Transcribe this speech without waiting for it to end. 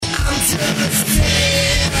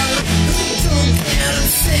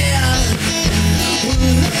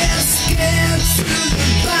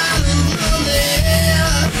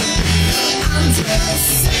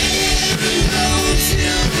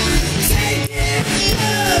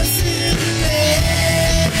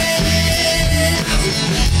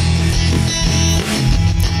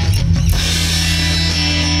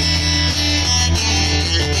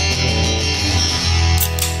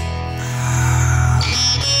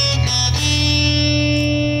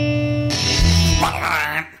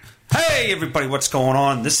Everybody, what's going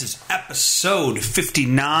on? This is episode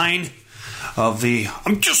 59 of the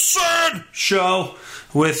I'm Just Saying show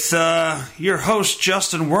with your host,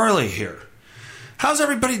 Justin Werley here. How's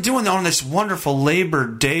everybody doing on this wonderful Labor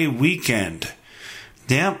Day weekend?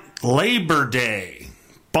 Yep, Labor Day.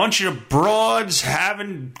 Bunch of broads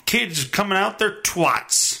having kids coming out their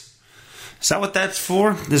twats. Is that what that's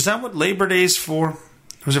for? Is that what Labor Day's for?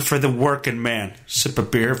 Or is it for the working man? Sip a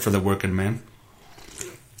beer for the working man.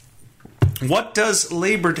 What does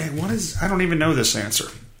Labor Day, I don't even know this answer.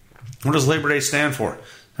 What does Labor Day stand for?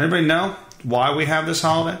 Anybody know why we have this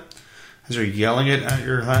holiday? As you're yelling it at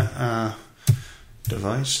your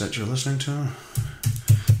device that you're listening to?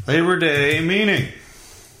 Labor Day meaning.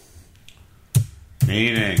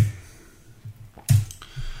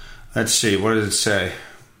 Let's see, what does it say?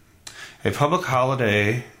 A public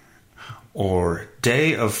holiday or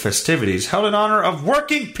day of festivities held in honor of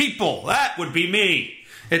working people. That would be me.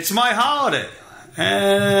 It's my holiday.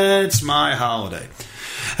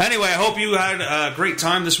 Anyway, I hope you had a great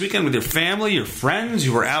time this weekend with your family, your friends.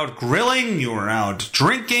 You were out grilling. You were out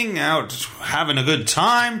drinking, out having a good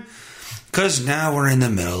time. Because now we're in the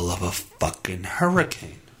middle of a fucking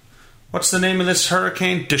hurricane. What's the name of this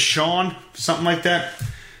hurricane? Deshaun? Something like that?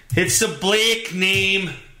 It's a Blake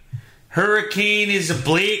name. Hurricane is a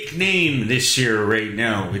Blake name this year right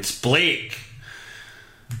now. It's Blake.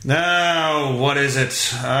 Now, what is it?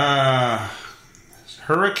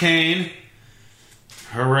 Hurricane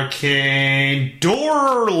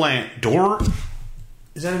Dorland.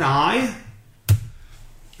 Is that an I?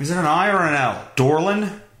 Is it an I or an L?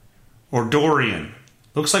 Dorland or Dorian?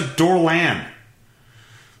 Looks like Dorland.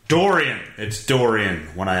 Dorian. It's Dorian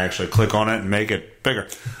when I actually click on it and make it bigger.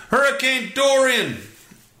 Hurricane Dorian.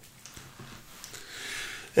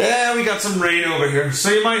 Yeah, we got some rain over here. So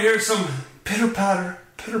you might hear some pitter-patter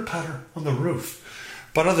on the roof.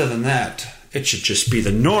 But other than that, it should just be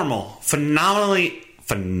the normal, phenomenally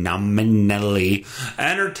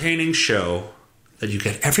entertaining show that you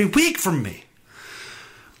get every week from me.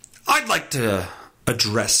 I'd like to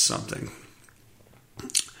address something.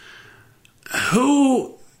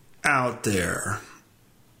 Who out there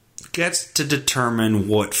gets to determine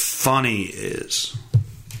what funny is?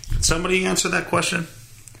 Can somebody answer that question?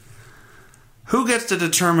 Who gets to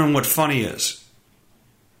determine what funny is?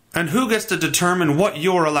 And who gets to determine what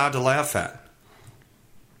you're allowed to laugh at?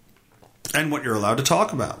 And what you're allowed to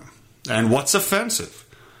talk about? And what's offensive?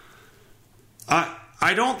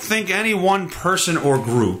 I don't think any one person or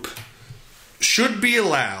group should be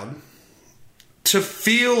allowed to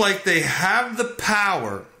feel like they have the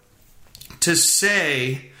power to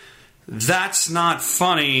say, that's not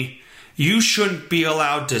funny. You shouldn't be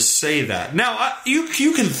allowed to say that. Now, you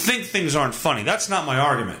can think things aren't funny. That's not my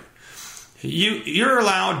argument. You're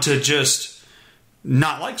allowed to just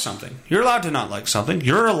not like something. You're allowed to not like something.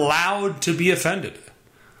 You're allowed to be offended.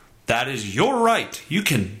 That is your right. You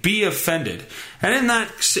can be offended. And in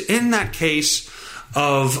that case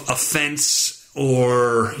of offense,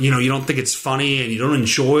 or you don't think it's funny and you don't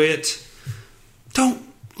enjoy it, don't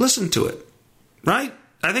listen to it. Right?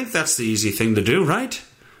 I think that's the easy thing to do, right?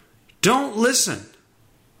 Don't listen.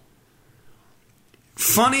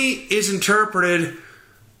 Funny is interpreted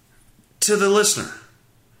to the listener.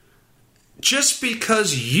 Just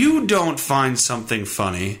because you don't find something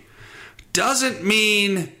funny doesn't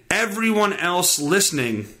mean everyone else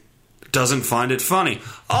listening doesn't find it funny.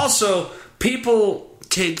 Also, people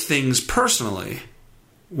take things personally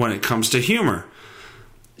when it comes to humor.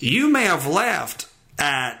 You may have laughed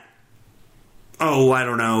at,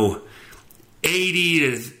 80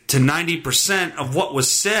 to 90% of what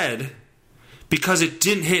was said because it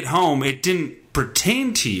didn't hit home, it didn't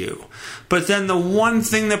pertain to you. But then the one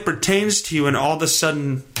thing that pertains to you, and all of a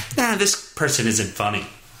sudden, this person isn't funny.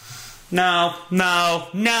 No,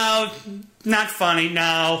 not funny,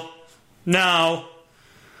 no.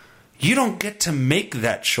 You don't get to make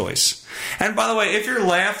that choice. And by the way, if you're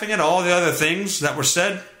laughing at all the other things that were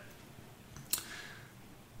said,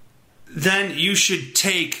 then you should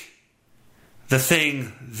take the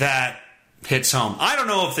thing that hits home. I don't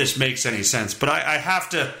know if this makes any sense, but I have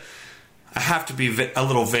to be a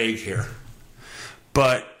little vague here.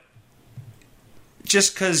 But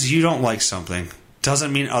just because you don't like something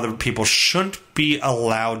doesn't mean other people shouldn't be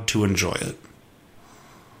allowed to enjoy it.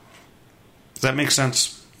 Does that make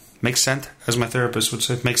sense? Make sense, as my therapist would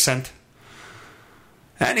say. Make sense?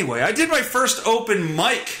 Anyway, I did my first open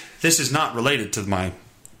mic. This is not related to my...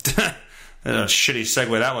 shitty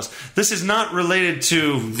segue that was. This is not related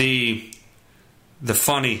to the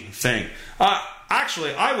funny thing.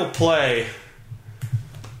 Actually, I will play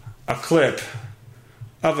a clip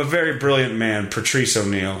of a very brilliant man, Patrice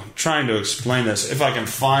O'Neal, trying to explain this, if I can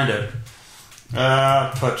find it.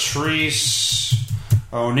 Patrice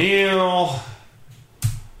O'Neal,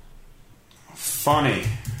 funny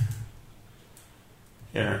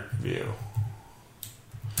interview.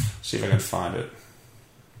 See if I can find it.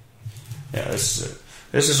 Yeah, this is it.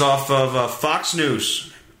 This is off of Fox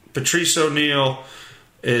News. Patrice O'Neal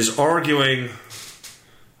is arguing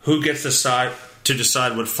who gets to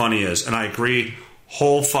decide what funny is, and I agree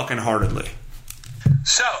whole-fucking-heartedly.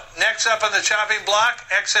 So, next up on the chopping block,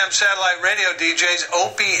 XM Satellite Radio DJs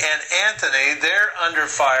Opie and Anthony. They're under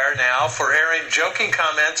fire now for airing joking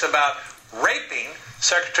comments about raping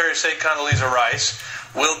Secretary of State Condoleezza Rice.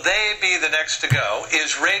 Will they be the next to go?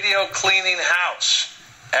 Is radio cleaning house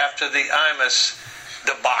after the Imus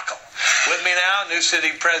debacle? With me now, New City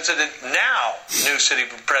President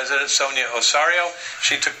Sonia Osorio.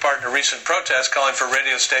 She took part in a recent protest calling for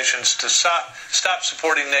radio stations to stop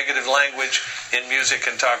supporting negative language in music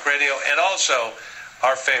and talk radio. And also,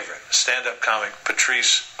 our favorite, stand-up comic,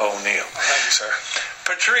 Patrice O'Neal. Thank you, sir.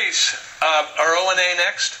 Patrice, are O&A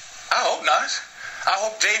next? I hope not. I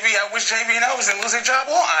wish JV and I was in losing job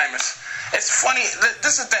or Imus. It's funny.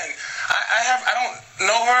 This is the thing. I don't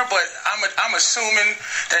know her, but I'm assuming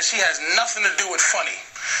that she has nothing to do with funny.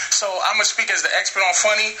 So I'm gonna speak as the expert on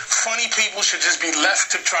funny. Funny people should just be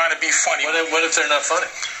left to trying to be funny. What if they're not funny?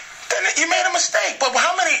 Then you made a mistake. But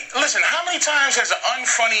how many times has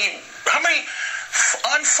how many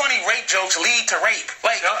unfunny rape jokes lead to rape?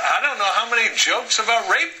 Like, I don't know how many jokes about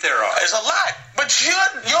rape there are. There's a lot. But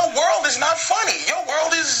your world is not funny. Your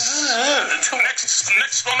world is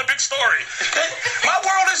next on the big story. My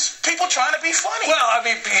world is people trying to be funny. Well, I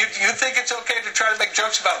mean, you think it's okay to try to make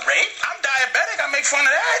jokes about rape? I'm diabetic. I make fun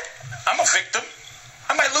of that. I'm a victim.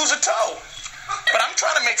 I might lose a toe. But I'm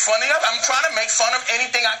trying to make fun of it. I'm trying to make fun of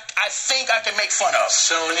anything I think I can make fun of.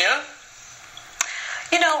 Sonia?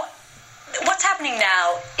 You know, what's happening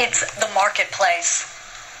now, it's the marketplace.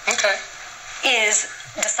 Okay. Is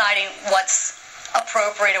deciding what's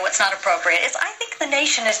appropriate or what's not appropriate. I think the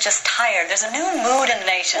nation is just tired. There's a new mood in the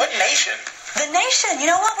nation. What nation? The nation.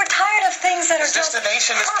 You know what? We're tired of things that are just the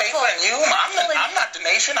nation is paper and you? I'm not the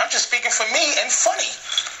nation. I'm just speaking for me and funny.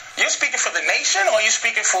 You're speaking for the nation or you're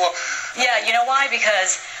speaking for... Yeah, you know why?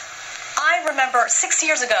 Because I remember 6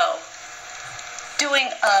 years ago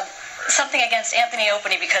doing something against Anthony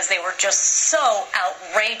Opie because they were just so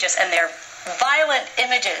outrageous and their violent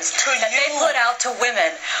images that they put out to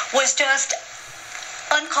women was just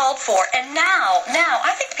uncalled for. And now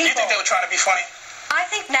I think people... You think they were trying to be funny? I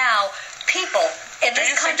think now people in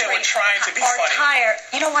this country are tired.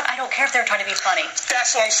 You know what? I don't care if they're trying to be funny.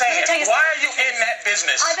 That's what I'm saying. Why are you in that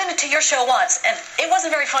business? I've been to your show once, and it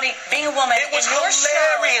wasn't very funny being a woman. It was in your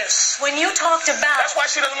hilarious. Show, when you talked about... That's why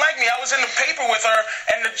she doesn't like me. I was in the paper with her,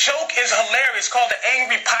 and the joke is hilarious, called The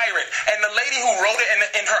Angry Pirate. And the lady who wrote it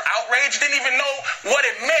in her outrage didn't even know what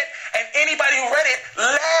it meant, and anybody who read it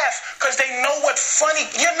laughed, because they know what funny...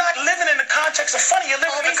 You're not living in the context of funny. You're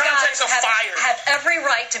living in the context of fire. Have every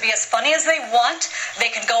right to be as funny as they want.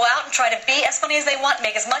 They can go out and try to be as funny as they want,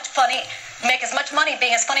 make as much money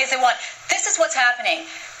being as funny as they want. This is what's happening.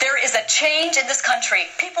 There is a change in this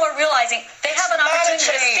country. People are realizing they have an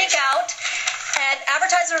opportunity to speak out, and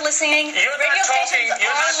advertisers are listening. Radio stations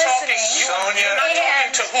are listening. You're not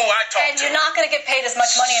talking to who I talk to. And you're not going to get paid as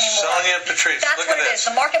much money anymore. Sonia and Patrice, that's look what at it this.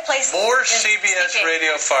 is. The marketplace More is CBS speaking.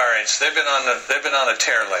 radio firings. They've been on a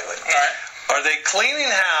tear lately. All right. Are they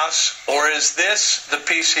cleaning house, or is this the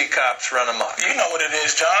PC cops run amok? You know what it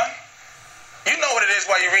is, John. You know what it is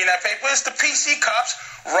while you're reading that paper. It's the PC cops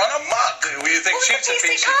run amok. Well, you think she's a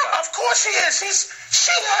PC cop? Of course she is.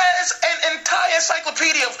 She has an entire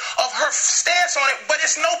encyclopedia of her stance on it, but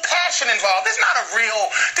it's no passion involved. It's not a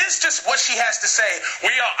real... This is just what she has to say.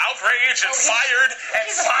 We are outraged and fired.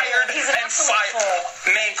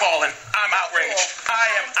 Name calling. I'm outraged. I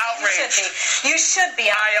am outraged. You should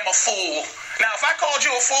be. I am a fool. Now, if I called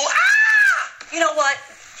you a fool, You know what?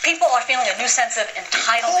 People are feeling a new sense of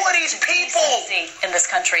entitlement. Who are these people in this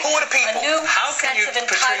country? Who are the people? A new How can you, sense of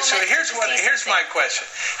Patrice, so entitlement. here's my question.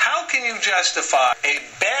 How can you justify a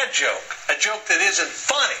bad joke, a joke that isn't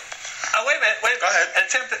funny? Wait a minute. Go ahead. An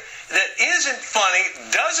attempt that isn't funny,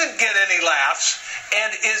 doesn't get any laughs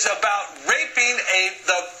and is about raping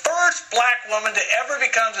the first black woman to ever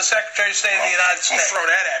become the Secretary of State of the United States. Don't throw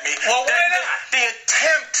that at me. Well, why not? The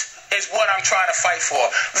attempt is what I'm trying to fight for.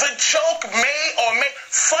 The joke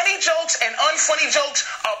funny jokes and unfunny jokes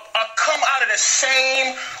come out of the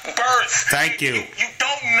same birth. Thank you. You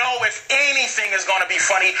don't know if anything is going to be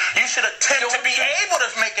funny. You should attempt to be able to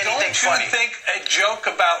make anything funny. Don't you think a joke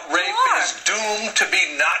about rape is doomed to be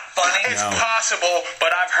not funny? It's possible, but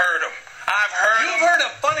I've heard them. You've heard a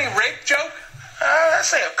funny rape joke? I'd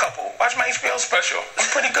say a couple. Watch my HBO special. I'm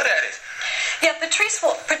pretty good at it. Yeah, Patrice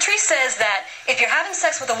says that if you're having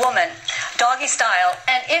sex with a woman, doggy style,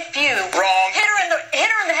 and if you Wrong. hit her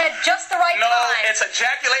in the head just the right time. No, it's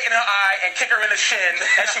ejaculate in her eye and kick her in the shin,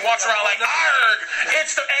 and she walks around like, arg!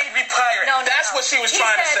 It's the angry pirate. That's what she was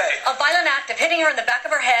trying to say. A violent act of hitting her in the back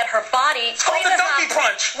of her head, her body. It's called the donkey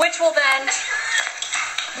punch. Which will then...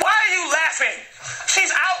 Why are you laughing? She's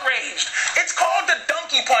outraged. It's called the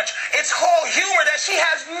donkey punch. It's whole humor that she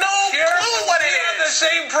has no clue what it is. You have the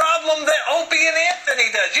same problem that Opie and Anthony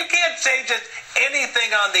does. You can't say just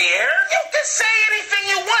anything on the air. You can say anything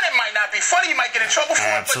you want. It might not be funny. You might get in trouble for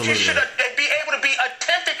it, but you should be able to be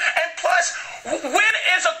attempted. And plus, when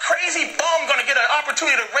is a crazy bum going to get an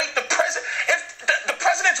opportunity to rape the president? If the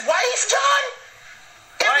president's wife, John?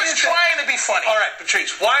 It was trying to be funny. All right,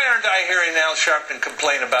 Patrice, why aren't I hearing Al Sharpton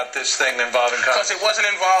complain about this thing involving Because it wasn't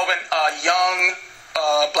involving young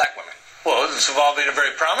black women. Well, it's involving a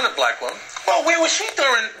very prominent black woman. Well, where was she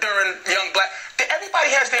during young black?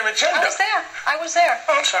 Everybody has their agenda. I was there.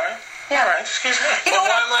 Oh, I'm sorry. Yeah. All right, excuse me. Well,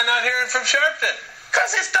 why am I not hearing from Sharpton?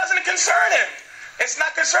 Because it doesn't concern him. It's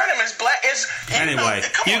not concerning him. It's black. Anyway,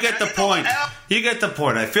 you get the point. You get the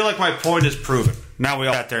point. I feel like my point is proven. Now we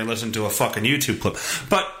all sat there and listened to a fucking YouTube clip.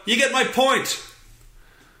 But you get my point.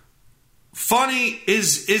 Funny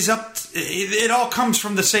is up. It all comes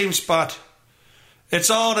from the same spot.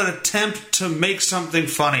 It's all an attempt to make something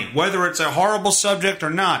funny, whether it's a horrible subject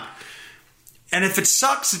or not. And if it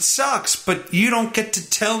sucks, it sucks. But you don't get to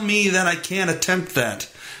tell me that I can't attempt that.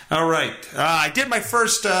 All right. I did my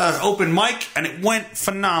first open mic, and it went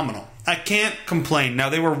phenomenal. I can't complain. Now,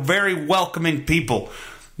 they were very welcoming people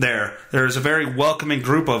there. There's a very welcoming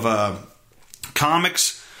group of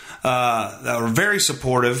comics that were very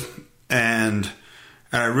supportive, and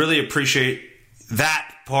I really appreciate that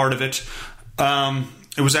part of it.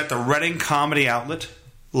 It was at the Reading Comedy Outlet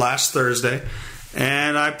last Thursday,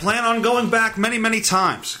 and I plan on going back many, many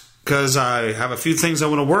times because I have a few things I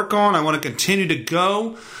want to work on. I want to continue to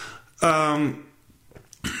go.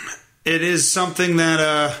 It is something that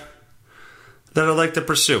I'd like to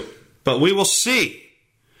pursue, but we will see.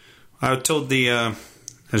 I told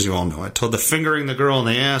as you all know, I told the fingering the girl in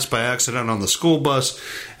the ass by accident on the school bus,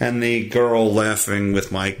 and the girl laughing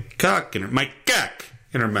with my cock in her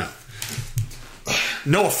mouth.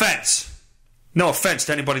 No offense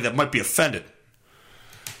to anybody that might be offended,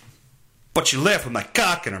 but she laughed with my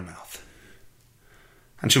cock in her mouth,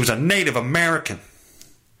 and she was a Native American.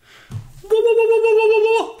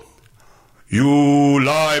 You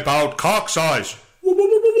lie about cock size.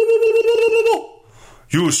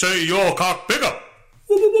 You say your cock bigger.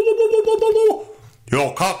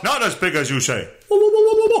 Your cock not as big as you say.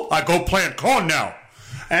 I go plant corn now.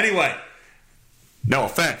 Anyway, no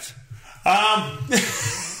offense.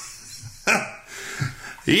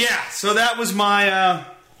 Yeah, so that was my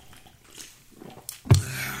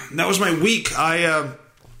week. I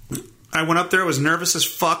went up there. I was nervous as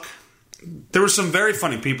fuck. There were some very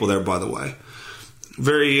funny people there, by the way.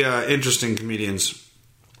 Very interesting comedians.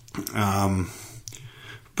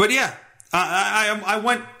 But yeah, I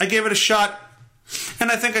went. I gave it a shot,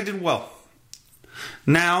 and I think I did well.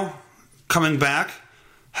 Now, coming back,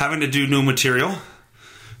 having to do new material.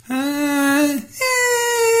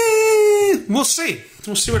 We'll see.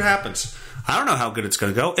 We'll see what happens. I don't know how good it's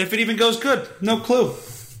going to go. If it even goes good, no clue.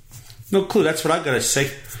 No clue. That's what I got to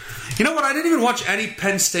say. You know what? I didn't even watch any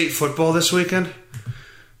Penn State football this weekend.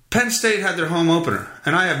 Penn State had their home opener,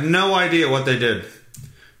 and I have no idea what they did.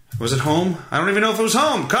 Was it home? I don't even know if it was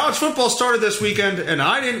home. College football started this weekend, and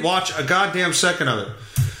I didn't watch a goddamn second of it.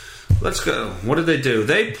 Let's go. What did they do?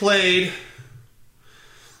 They played...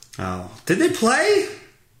 Oh. Did they play?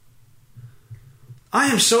 I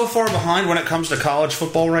am so far behind when it comes to college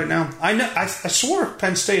football right now. I swore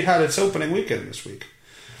Penn State had its opening weekend this week.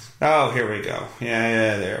 Oh, here we go.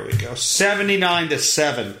 Yeah, there we go.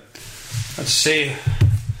 79-7. Let's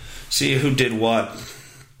see who did what.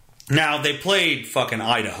 Now, they played fucking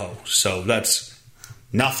Idaho, so that's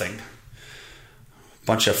nothing.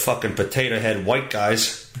 Bunch of fucking potato head white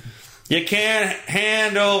guys. You can't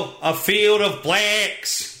handle a field of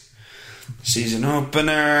blacks. Season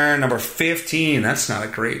opener, number 15. That's not a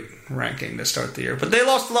great ranking to start the year. But they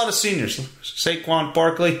lost a lot of seniors. Saquon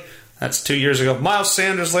Barkley, that's 2 years ago. Miles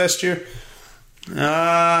Sanders last year.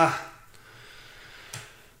 Their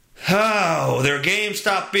game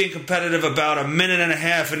stopped being competitive about a minute and a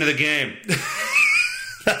half into the game.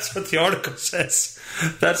 That's what the article says.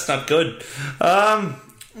 That's not good.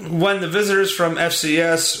 When the visitors from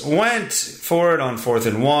FCS went for it on 4th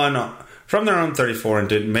and 1 from their own 34 and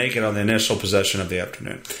didn't make it on the initial possession of the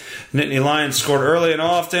afternoon. Nittany Lions scored early and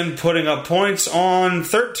often, putting up points on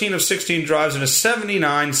 13 of 16 drives and a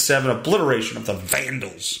 79-7 obliteration of the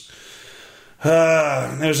Vandals.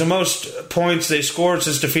 It was the most points they scored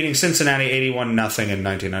since defeating Cincinnati 81-0 in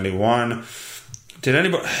 1991.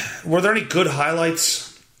 Were there any good highlights?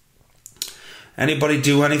 Anybody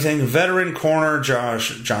do anything? Veteran corner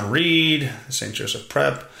John Reed, St. Joseph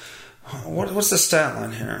Prep. What's the stat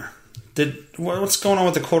line here? What's going on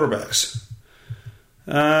with the quarterbacks?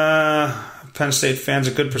 Penn State fans,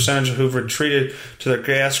 a good percentage who've retreated to their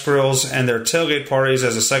gas grills and their tailgate parties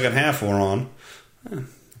as the second half wore on.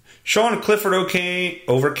 Sean Clifford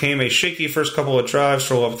overcame a shaky first couple of drives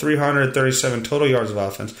to roll up 337 total yards of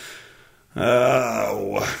offense.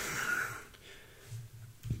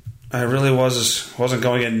 I really wasn't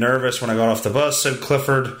going to get nervous when I got off the bus, said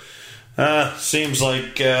Clifford. Seems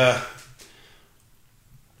like, I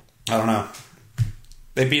don't know.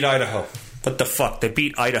 They beat Idaho. What the fuck? They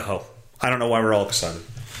beat Idaho. I don't know why we're all excited.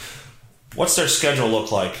 What's their schedule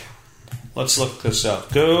look like? Let's look this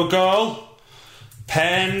up. Google.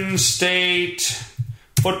 Penn State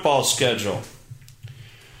football schedule.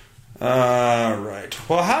 Right.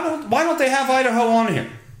 Well, why don't they have Idaho on here?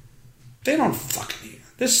 They don't fucking...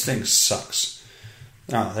 This thing sucks.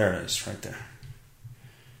 Oh, there it is, right there.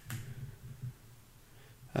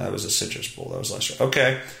 That was a Citrus Bowl. That was last year.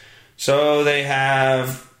 Okay. So they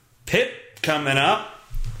have Pitt coming up.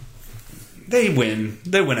 They win.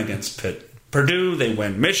 They win against Pitt. Purdue, they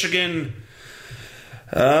win. Michigan.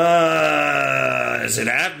 Is it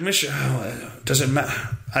at Michigan? Does it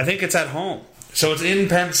matter? I think it's at home. So it's in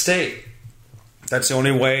Penn State. That's the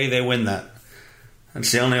only way they win that.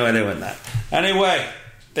 That's the only way they win that. Anyway,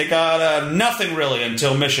 they got nothing really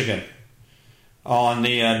until Michigan on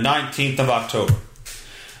the 19th of October.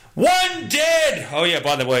 One dead! Oh yeah,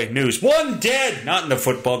 by the way, news. One dead, not in the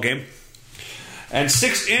football game. And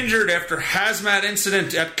 6 injured after hazmat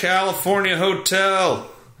incident at California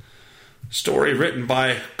hotel. Story written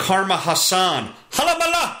by Karma Hassan.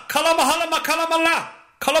 Halamala! Kalamala! Kalamala!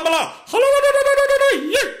 Kalamala!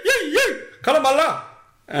 Kalamala!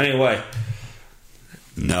 Anyway.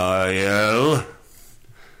 Niall.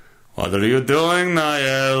 What are you doing,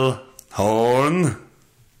 Niall? Horn?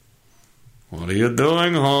 What are you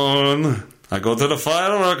doing, Horn? I go to the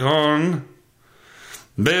firework, Horn.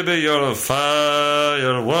 Baby, you're a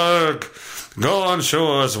firework. Go and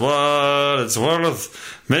show us what it's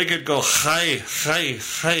worth. Make it go high, high,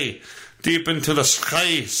 high. Deep into the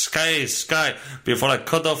sky, sky, sky. Before I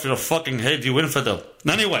cut off your fucking head, you infidel.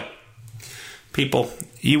 Anyway, people,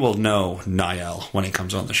 you will know Niall when he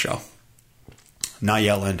comes on the show.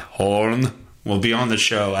 Niall and Horn will be on the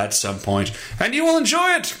show at some point, and you will enjoy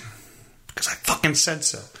it. Because I fucking said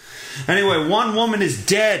so. Anyway, one woman is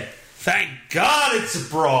dead. Thank God it's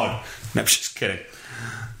abroad. No, I'm just kidding.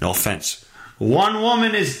 No offense. One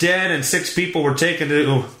woman is dead and 6 people were taken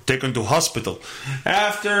to hospital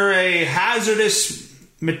after a hazardous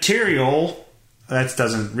material, that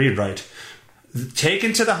doesn't read right,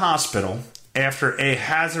 taken to the hospital after a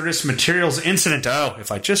hazardous materials incident. Oh,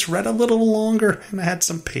 if I just read a little longer and I had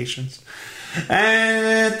some patience.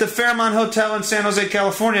 At the Fairmont Hotel in San Jose,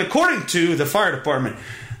 California, according to the fire department.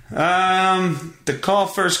 The call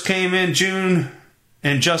first came in June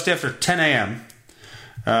and just after 10 a.m.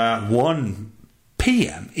 1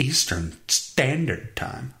 p.m. Eastern Standard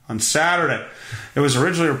Time on Saturday. It was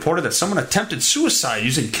originally reported that someone attempted suicide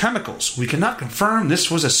using chemicals. We cannot confirm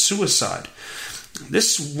this was a suicide.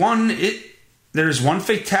 There's one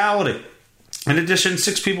fatality. In addition,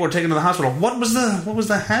 6 people were taken to the hospital. What was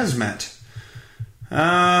the hazmat?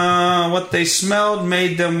 What they smelled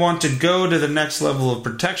made them want to go to the next level of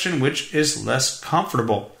protection, which is less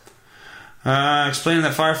comfortable. Explaining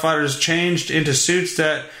that firefighters changed into suits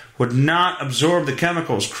that would not absorb the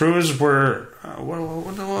chemicals. Crews were... what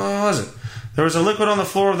was it? There was a liquid on the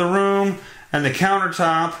floor of the room and the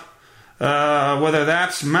countertop. Whether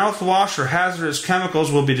that's mouthwash or hazardous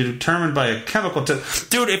chemicals will be determined by a chemical test.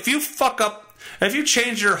 Dude, if you fuck up... If you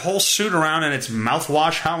change your whole suit around and it's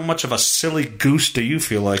mouthwash, how much of a silly goose do you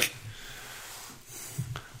feel like?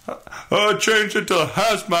 I changed into a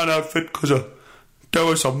hazmat outfit because there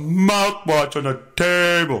was a mouthwash on the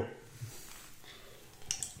table.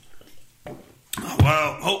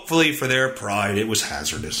 Well, hopefully for their pride, it was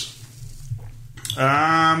hazardous.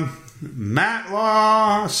 Matt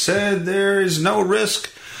Law said there is no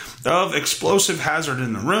risk of explosive hazard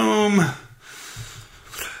in the room.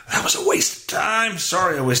 That was a waste of time.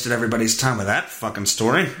 Sorry I wasted everybody's time with that fucking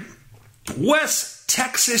story. West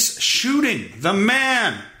Texas shooting. The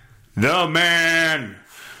man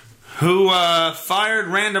who fired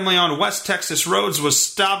randomly on West Texas roads was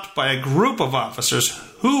stopped by a group of officers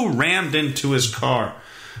who rammed into his car.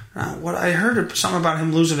 What I heard something about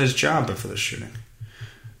him losing his job before the shooting.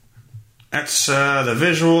 That's the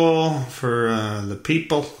visual for the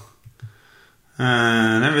people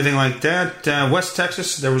and everything like that. West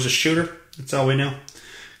Texas, there was a shooter. That's all we know.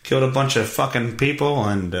 Killed a bunch of fucking people,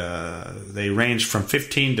 and they ranged from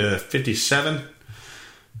 15 to 57.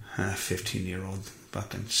 15-year-old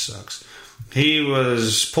fucking sucks. He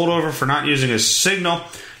was pulled over for not using his signal.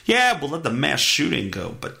 Yeah, we'll let the mass shooting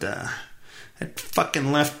go, but that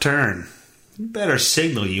fucking left turn. You better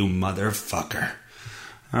signal, you motherfucker.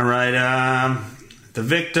 All right, the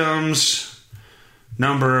victims,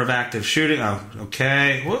 number of active shooting. Oh,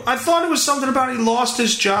 okay. Well, I thought it was something about he lost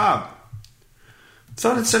his job. I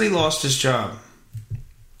thought it said he lost his job.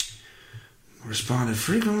 Responded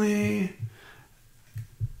frequently.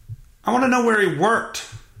 I want to know where he worked.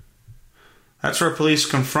 That's where police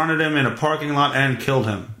confronted him in a parking lot and killed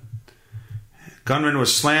him. Gunman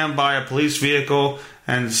was slammed by a police vehicle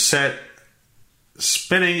and set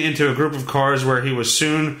spinning into a group of cars where he was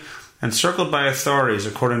soon encircled by authorities,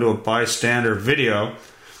 according to a bystander video.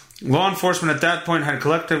 Law enforcement at that point had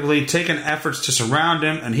collectively taken efforts to surround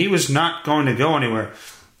him, and he was not going to go anywhere.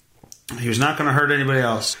 He was not going to hurt anybody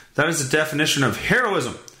else. That is the definition of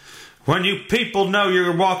heroism. When you people know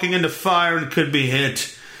you're walking into fire and could be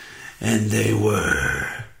hit. And they were.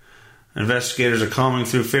 Investigators are combing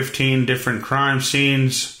through 15 different crime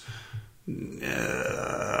scenes.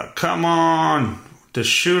 Come on. The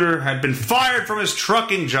shooter had been fired from his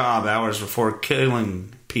trucking job hours before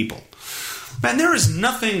killing people. Man, there is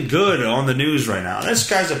nothing good on the news right now. This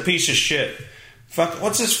guy's a piece of shit. Fuck,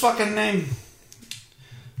 what's his fucking name?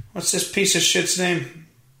 What's this piece of shit's name?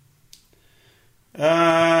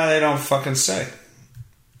 They don't fucking say.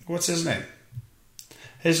 What's his name?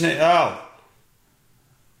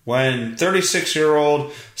 When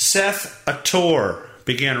 36-year-old Seth Ator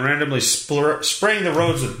began randomly spraying the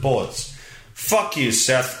roads with bullets. Fuck you,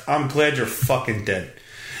 Seth. I'm glad you're fucking dead.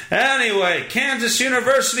 Anyway, Kansas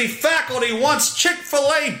University faculty wants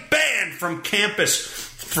Chick-Fil-A banned from campus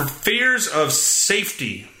for fears of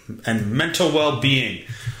safety and mental well-being.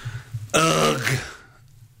 Ugh.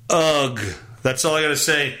 That's all I gotta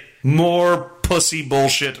say. More pussy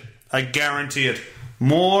bullshit. I guarantee it.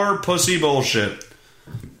 More pussy bullshit.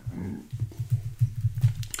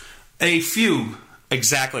 A few,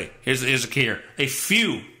 exactly, here's a key here. A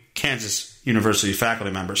few Kansas University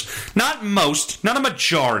faculty members. Not most, not a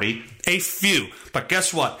majority, a few. But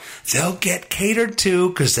guess what? They'll get catered to,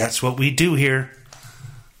 because that's what we do here.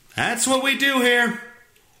 That's what we do here.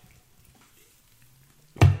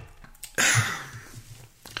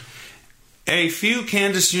 A few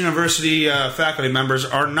Kansas University faculty members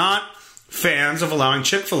are not fans of allowing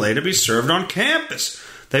Chick-fil-A to be served on campus.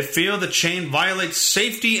 They feel the chain violates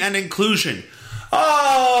safety and inclusion.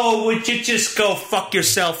 Oh, would you just go fuck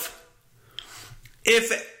yourself?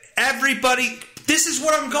 If everybody... This is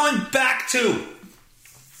what I'm going back to.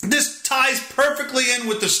 This ties perfectly in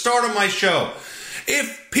with the start of my show.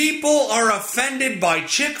 If people are offended by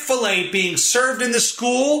Chick-fil-A being served in the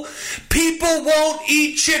school, people won't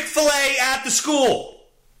eat Chick-fil-A at the school.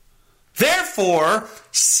 Therefore,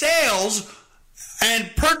 sales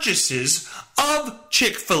and purchases of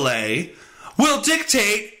Chick-fil-A will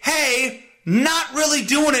dictate, hey, not really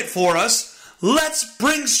doing it for us. Let's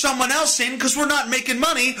bring someone else in because we're not making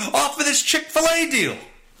money off of this Chick-fil-A deal.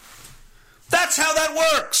 That's how that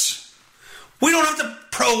works. We don't have to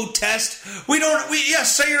protest.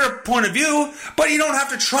 Say your point of view, but you don't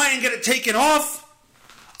have to try and get it taken off.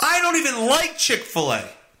 I don't even like Chick-fil-A.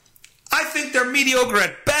 I think they're mediocre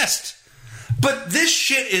at best. But this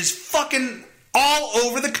shit is fucking all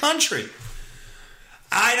over the country.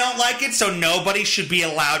 I don't like it, so nobody should be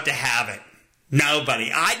allowed to have it.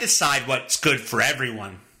 Nobody. I decide what's good for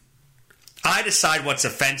everyone. I decide what's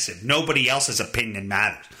offensive. Nobody else's opinion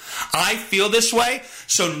matters. I feel this way,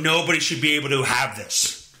 so nobody should be able to have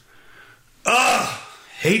this. Ugh.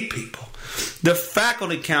 Hate people. The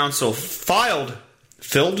faculty council filled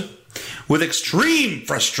with extreme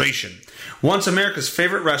frustration. Once America's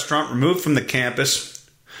favorite restaurant removed from the campus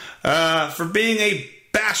for being a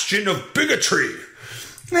bastion of bigotry.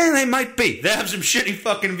 They might be. They have some shitty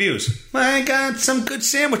fucking views. I got some good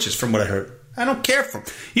sandwiches from what I heard. I don't care for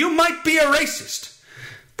them. You might be a racist,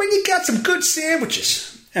 but you got some good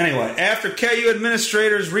sandwiches. Anyway, after KU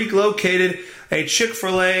administrators relocated a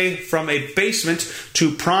Chick-fil-A from a basement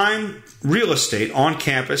to prime real estate on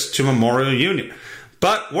campus to Memorial Union.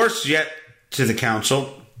 But worse yet to the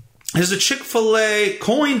council is the Chick-fil-A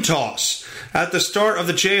coin toss at the start of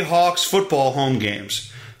the Jayhawks football home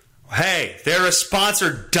games. Hey, they're a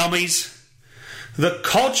sponsor, dummies. The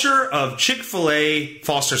culture of Chick-fil-A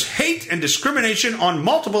fosters hate and discrimination on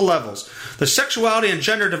multiple levels. The sexuality and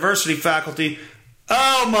gender diversity faculty,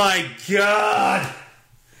 oh my God,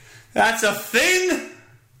 that's a thing?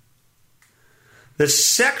 The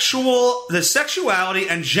sexuality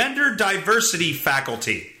and gender diversity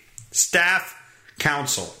faculty, staff,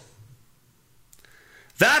 council.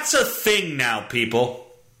 That's a thing now, people.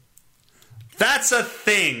 That's a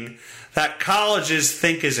thing that colleges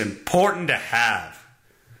think is important to have.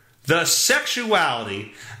 The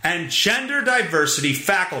sexuality and gender diversity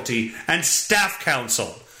faculty and staff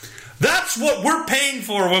council. That's what we're paying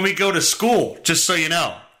for when we go to school, just so you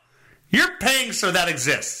know. You're paying so that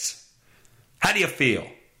exists. How do you feel?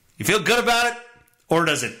 You feel good about it? Or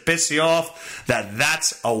does it piss you off that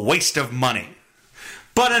that's a waste of money?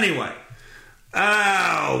 But anyway,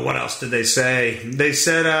 what else did they say? They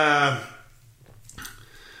said,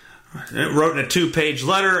 wrote in a 2-page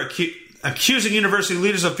letter accusing university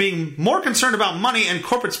leaders of being more concerned about money and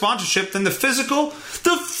corporate sponsorship than the physical,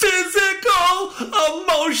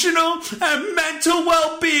 emotional, and mental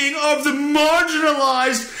well-being of the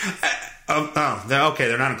marginalized.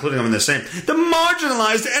 They're not including them in the same. The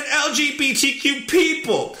marginalized and LGBTQ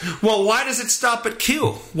people. Well, why does it stop at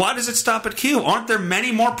Q? Why does it stop at Q? Aren't there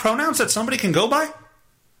many more pronouns that somebody can go by?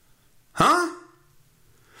 Huh?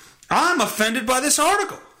 I'm offended by this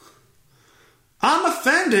article. I'm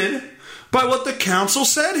offended by what the council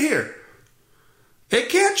said here. It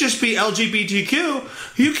can't just be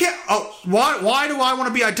LGBTQ. You can't. Why do I want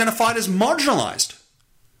to be identified as marginalized?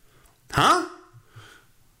 Huh?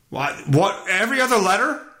 Why? What? Every other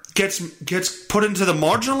letter gets put into the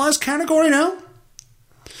marginalized category now?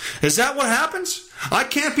 Is that what happens? I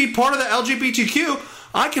can't be part of the LGBTQ.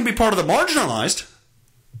 I can be part of the marginalized.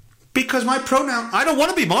 Because my pronoun, I don't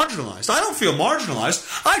want to be marginalized. I don't feel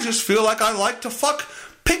marginalized. I just feel like I like to fuck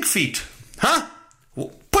pig feet. Huh?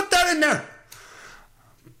 Well, put that in there.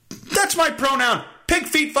 That's my pronoun. Pig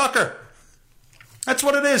feet fucker. That's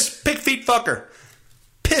what it is. Pig feet fucker.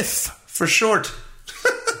 Piff for short.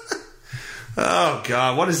 Oh,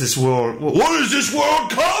 God. What is this world? What is this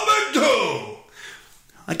world coming to?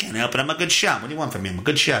 I can't help it. I'm a good shot. What do you want from me? I'm a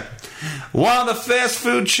good shot. While the fast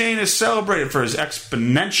food chain is celebrated for its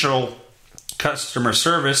exponential customer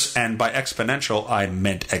service, and by exponential, I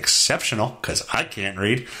meant exceptional, because I can't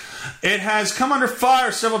read, it has come under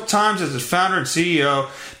fire several times as its founder and CEO,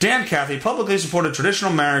 Dan Cathy, publicly supported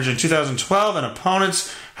traditional marriage in 2012, and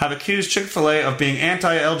opponents have accused Chick-fil-A of being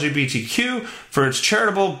anti-LGBTQ for its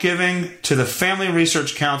charitable giving to the Family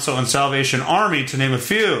Research Council and Salvation Army, to name a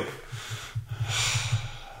few.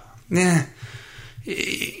 Yeah,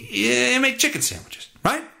 you make chicken sandwiches,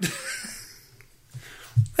 right?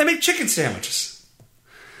 They make chicken sandwiches.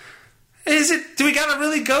 Do we gotta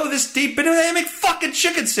really go this deep into it? They make fucking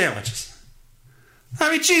chicken sandwiches.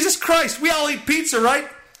 I mean, Jesus Christ, we all eat pizza, right?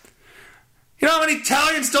 You know how many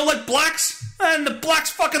Italians don't like blacks? And the blacks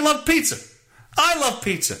fucking love pizza. I love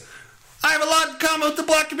pizza. I have a lot in common with the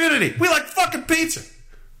black community. We like fucking pizza.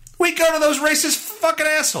 We go to those racist fucking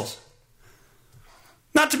assholes.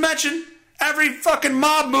 Not to mention, every fucking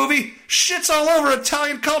mob movie shits all over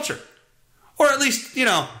Italian culture. Or at least,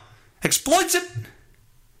 exploits it.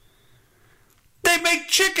 They make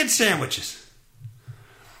chicken sandwiches.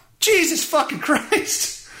 Jesus fucking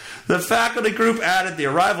Christ. The faculty group added the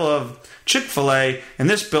arrival of Chick-fil-A in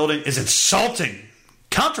this building is insulting,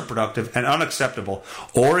 counterproductive, and unacceptable.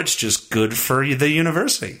 Or it's just good for the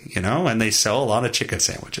university, and they sell a lot of chicken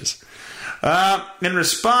sandwiches. In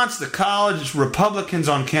response, the college Republicans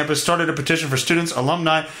on campus started a petition for students,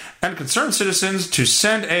 alumni, and concerned citizens to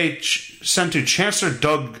send to Chancellor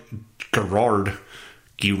Doug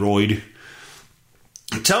Geroyd.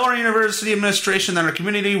 Tell our university administration that our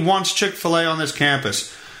community wants Chick-fil-A on this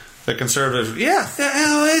campus. The conservatives,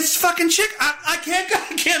 it's fucking chicken. I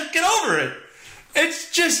can't get over it.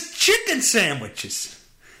 It's just chicken sandwiches.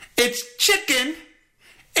 It's chicken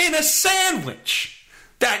in a sandwich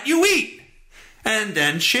that you eat and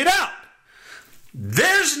then shit out.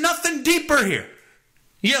 There's nothing deeper here.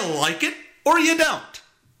 You like it or you don't.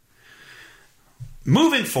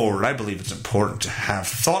 Moving forward, I believe it's important to have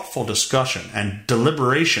thoughtful discussion and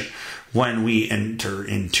deliberation when we enter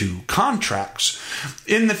into contracts.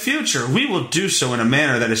 In the future, we will do so in a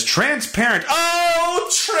manner that is transparent. Oh,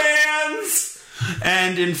 trans!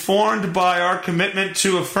 And informed by our commitment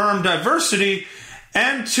to affirm diversity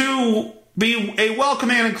and to be a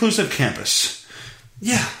welcoming and inclusive campus.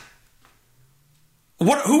 Yeah.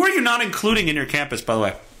 Who are you not including in your campus, by the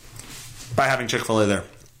way, by having Chick-fil-A there?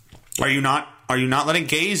 Are you not letting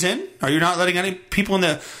gays in? Are you not letting any people in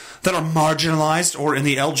that are marginalized or in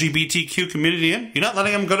the LGBTQ community in? You're not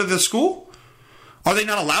letting them go to the school? Are they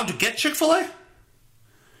not allowed to get Chick-fil-A?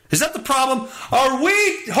 Is that the problem? Are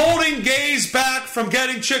we holding gays back from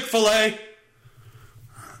getting Chick-fil-A?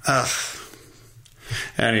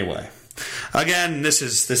 Anyway, again, this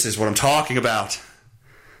is what I'm talking about.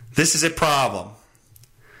 This is a problem.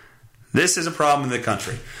 This is a problem in the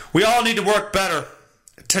country. We all need to work better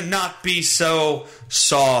to not be so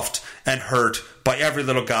soft and hurt by every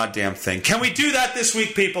little goddamn thing. Can we do that this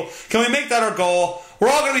week, people? Can we make that our goal? We're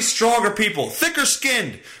all going to be stronger people, thicker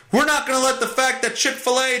skinned. We're not going to let the fact that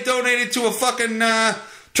Chick-fil-A donated to a fucking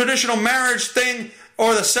traditional marriage thing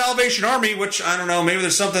or the Salvation Army, which I don't know, maybe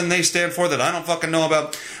there's something they stand for that I don't fucking know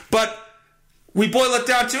about. But we boil it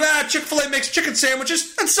down to, Chick-fil-A makes chicken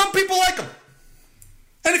sandwiches and some people like them.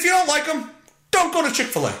 And if you don't like them, don't go to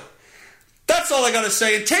Chick-fil-A. That's all I got to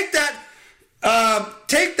say. And take that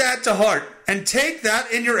to heart. And take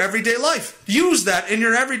that in your everyday life. Use that in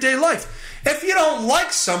your everyday life. If you don't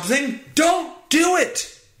like something, don't do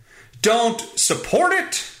it. Don't support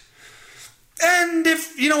it. And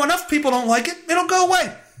if, enough people don't like it, it'll go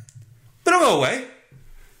away. It'll go away.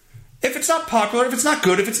 If it's not popular, if it's not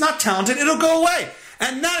good, if it's not talented, it'll go away.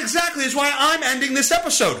 And that exactly is why I'm ending this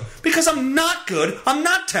episode. Because I'm not good, I'm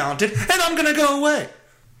not talented, and I'm going to go away.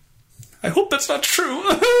 I hope that's not true.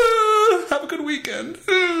 Have a good weekend.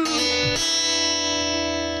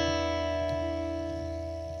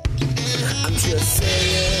 I'm just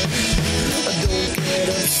saying, don't get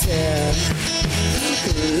upset.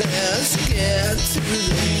 Let's get to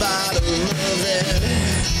the bottom of it.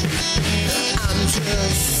 I'm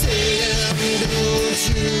just saying, don't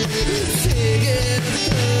you take it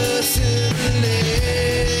personally.